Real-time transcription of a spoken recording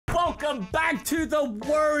welcome back to the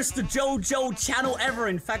worst JoJo channel ever.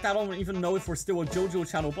 In fact, I don't even know if we're still a JoJo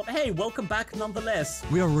channel, but hey, welcome back nonetheless.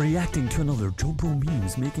 We are reacting to another JoJo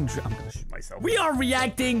memes, making sure I'm gonna shoot myself. We are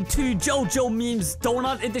reacting to JoJo memes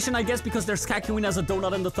donut edition, I guess, because there's Kakyoin as a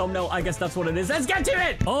donut in the thumbnail. I guess that's what it is. Let's get to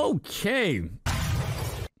it. Okay.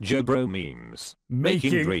 JoBro memes.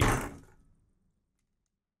 Making dreams.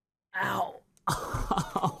 Ow.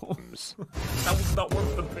 That was not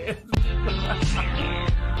worth the bit.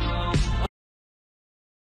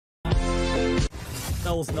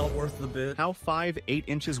 That was not worth the bit. How 5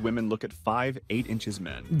 8-inches women look at 5 8-inches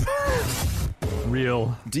men.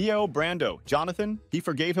 Real. Dio Brando. Jonathan, he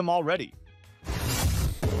forgave him already.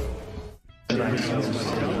 It's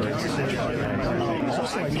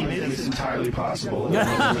entirely possible.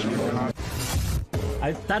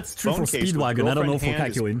 That's true Phone for case with Speedwagon, I don't know for girlfriend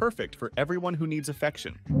hand is Kakyoin. perfect for everyone who needs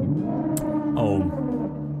affection.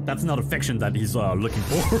 Oh, that's not affection that he's looking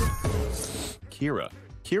for.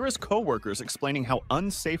 Kira's co-workers explaining how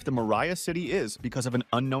unsafe the Mariah City is because of an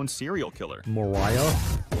unknown serial killer. Mariah?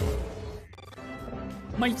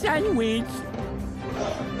 My sandwich!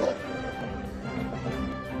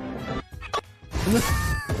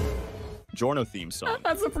 Giorno theme song.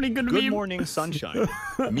 That's a pretty good Good meme. Morning Sunshine.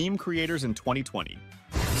 Meme creators in 2020.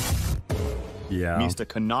 Yeah. Mista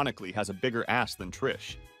canonically has a bigger ass than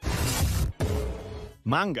Trish.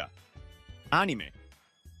 Manga. Anime.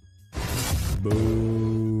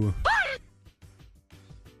 Boo.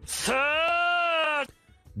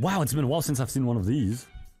 Wow, it's been a while since I've seen one of these.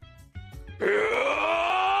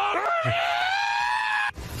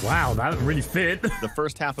 Wow, that really fit. The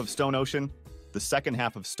first half of Stone Ocean, the second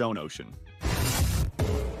half of Stone Ocean.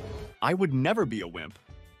 I would never be a wimp.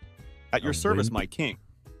 At your service, wimp? my king.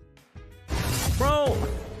 Bro!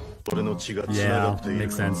 Yeah,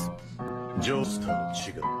 makes sense.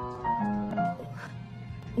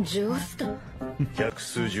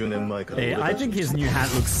 Hey, I think his new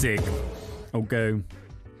hat looks sick. Okay.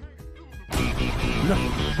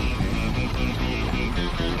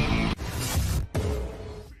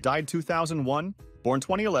 Died 2001, born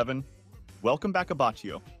 2011. Welcome back,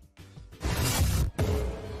 Abacchio.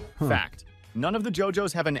 Fact. None of the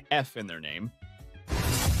JoJos have an F in their name.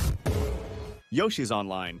 Yoshi's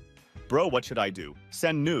online. Bro, what should I do?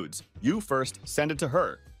 Send nudes. You first, send it to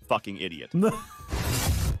her. Fucking idiot.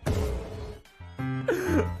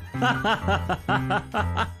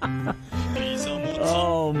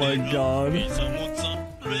 Oh my god.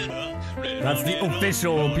 That's the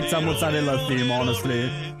official pizza mozzarella theme,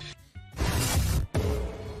 honestly.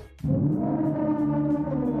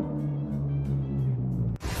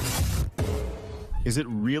 Is it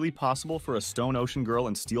really possible for a Stone Ocean girl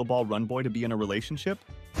and Steel Ball Run Boy to be in a relationship?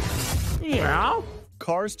 Yeah.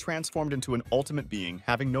 Cars transformed into an ultimate being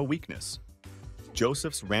having no weakness.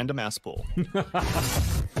 Joseph's random ass pull.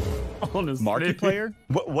 Honestly. Marky player?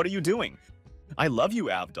 What are you doing? I love you,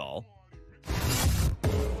 Avdol.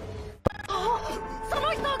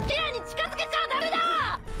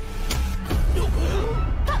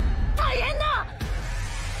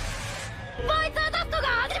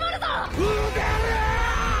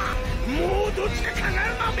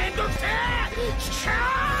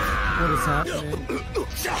 What is happening?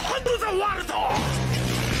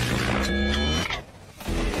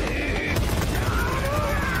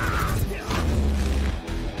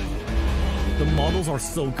 The models are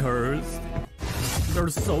so cursed. They're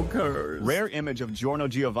so cursed. Rare image of Giorno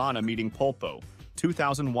Giovanna meeting Polpo.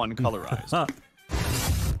 2001 colorized.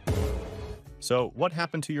 So, what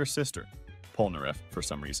happened to your sister? Polnareff, for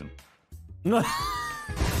some reason.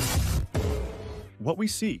 What we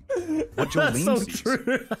see. What Jolene so sees.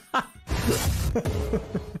 true.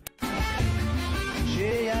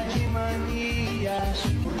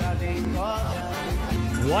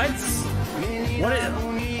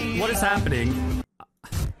 What is happening?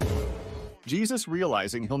 Jesus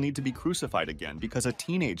realizing he'll need to be crucified again because a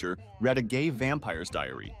teenager read a gay vampire's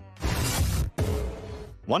diary.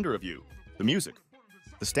 Wonder of You. The music.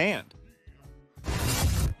 The stand.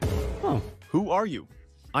 Oh. Who are you?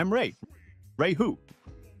 I'm Ray. Ray who?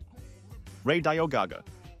 Ray Diogaga.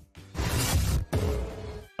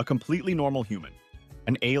 A completely normal human.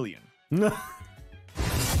 An alien.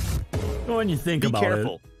 When you think Be about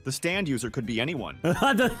careful. The stand user could be anyone. And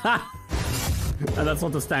that's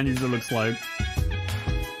what the stand user looks like.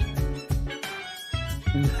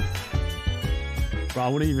 Bro, I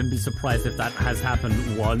wouldn't even be surprised if that has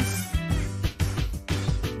happened once.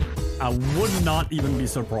 I would not even be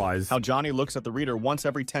surprised. How Johnny looks at the reader once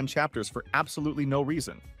every 10 chapters for absolutely no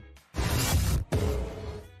reason.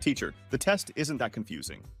 Teacher, the test isn't that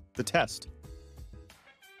confusing. The test.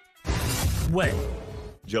 Wait.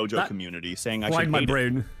 JoJo community saying I should my hate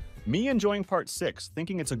brain. it. Me enjoying part 6,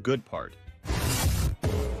 thinking it's a good part.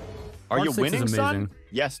 Are Part you 6 is winning, son? amazing.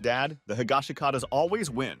 Yes, Dad. The Higashikatas always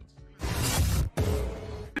win.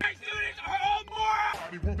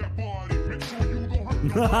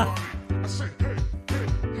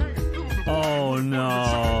 Oh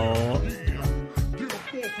no.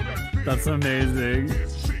 That's amazing.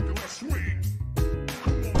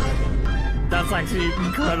 That's actually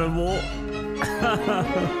incredible.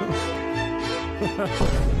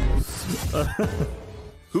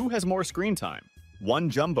 Who has more screen time? One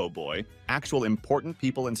Jumbo Boy, actual important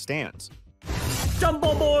people in stands.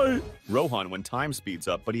 Jumbo Boy! Rohan when time speeds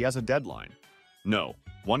up, but he has a deadline. No,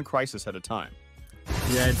 one crisis at a time.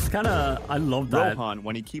 Yeah, it's kind of... I love that. Rohan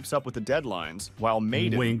when he keeps up with the deadlines, while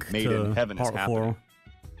Maiden, heaven is part happening. 4.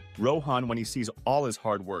 Rohan when he sees all his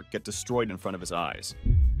hard work get destroyed in front of his eyes.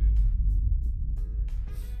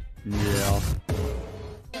 Yeah.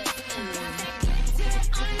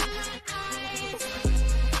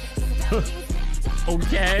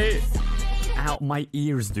 Okay. Ow, my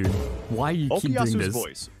ears, dude. Why you keep doing Okuyasu's this?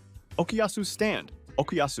 voice. Okuyasu's stand.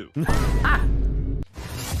 Okuyasu.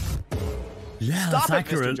 Yeah, Stop that's it,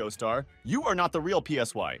 accurate. Mr. Joestar. You are not the real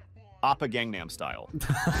PSY. Appa Gangnam Style.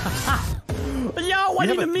 Yo, why You did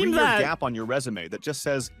have you a mean 3-year that? gap on your resume that just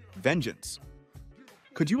says vengeance.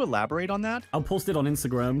 Could you elaborate on that? I'll post it on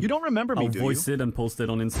Instagram. You don't remember me, I'll do voice you? it and post it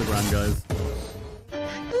on Instagram, guys.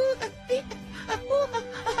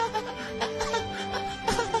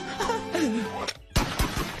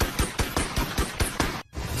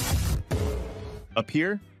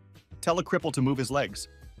 Appear? Tell a cripple to move his legs.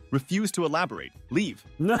 Refuse to elaborate. Leave.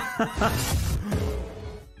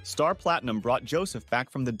 Star Platinum brought Joseph back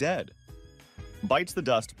from the dead. Bites the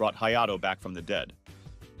Dust brought Hayato back from the dead.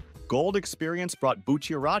 Gold Experience brought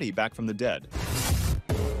Buchirati back from the dead.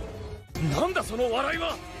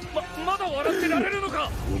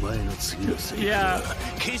 Yeah,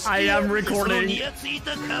 I am recording.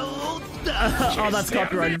 Oh, that's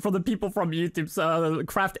copyrighted for the people from YouTube. So,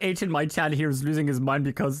 Craft H in my chat here is losing his mind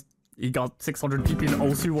because he got 600 PP in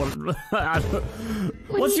Osu.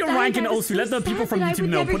 What's your rank in Osu? Let the people from YouTube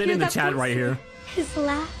know. Put it in the chat right here. His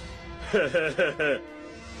laugh.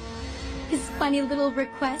 His funny little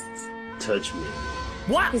requests. Touch me.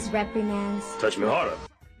 What? His reprimands. Touch me harder.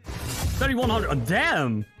 3100. Oh,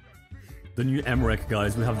 damn. The new Emmerich,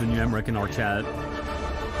 guys. We have the new Emmerich in our chat.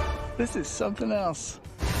 This is something else.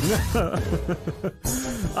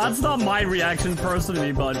 That's not my reaction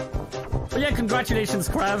personally, but yeah, congratulations,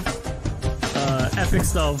 Krav. Epic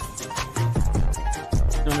stuff.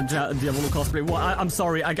 On the Diablo cosplay. Well, I'm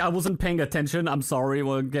sorry. I wasn't paying attention. I'm sorry.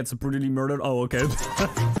 Well, it gets brutally murdered. Oh, okay.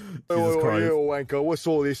 Jesus Christ. You wanker, what's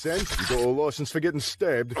all this then? You got a license for getting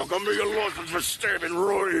stabbed? I can be a license for stabbing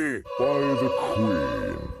Roy. By the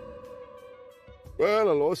Queen.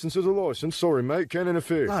 Well, a license is a license. Sorry, mate, can't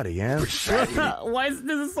interfere. Bloody hell. Why is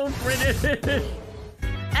this so British?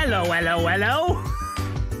 Hello, hello, hello.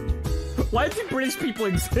 Why do British people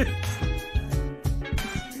exist?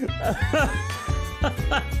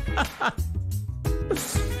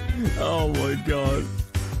 Oh my god.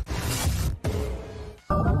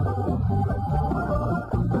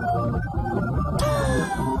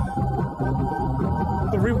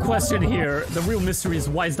 The real question here, the real mystery is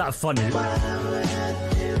why is that funny?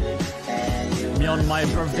 Me on my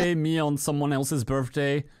birthday, me on someone else's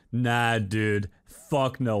birthday? Nah, dude.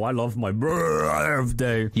 Fuck no, I love my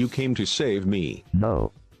birthday. You came to save me.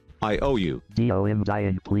 No. I owe you. DOM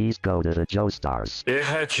dying, please go to the Joestars. I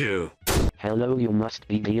hate you. Hello, you must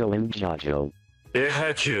be DOM Jojo. I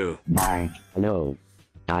hate you. Bye. Hello.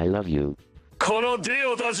 I love you. このディ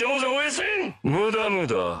オたちを上心無駄無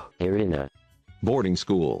駄 Irina. Boarding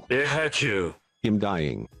school. I hate you. Him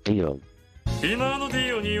dying. Dio. 今のデ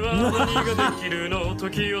ィオには何ができるの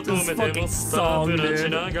時を止めてもスタープラチ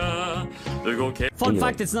ナが動け Fun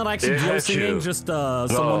fact, it's not actually Dio singing, just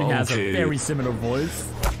someone who has a very similar voice.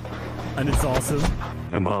 And it's awesome.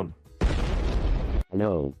 Mom.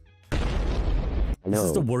 Hello. This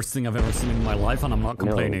is the Hello. worst thing I've ever seen in my life, and I'm not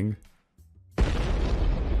complaining.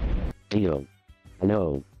 Dio.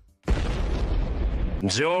 Hello.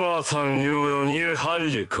 ジョナサン言うように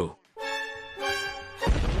入りこ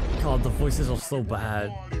God, the voices are so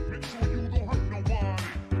bad.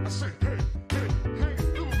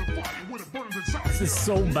 This is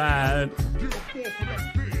so bad.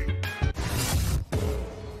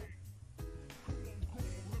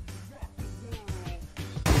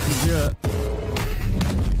 Yeah.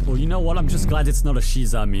 Well, you know what? I'm just glad it's not a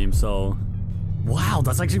Shiza meme, so... Wow,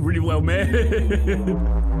 that's actually really well made.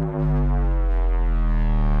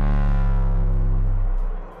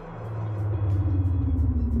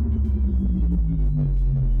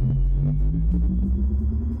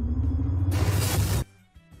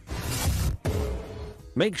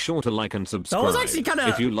 Make sure to like and subscribe. That was actually kind of...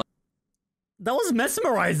 If you like... That was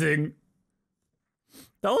mesmerizing.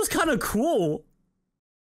 That was kind of cool.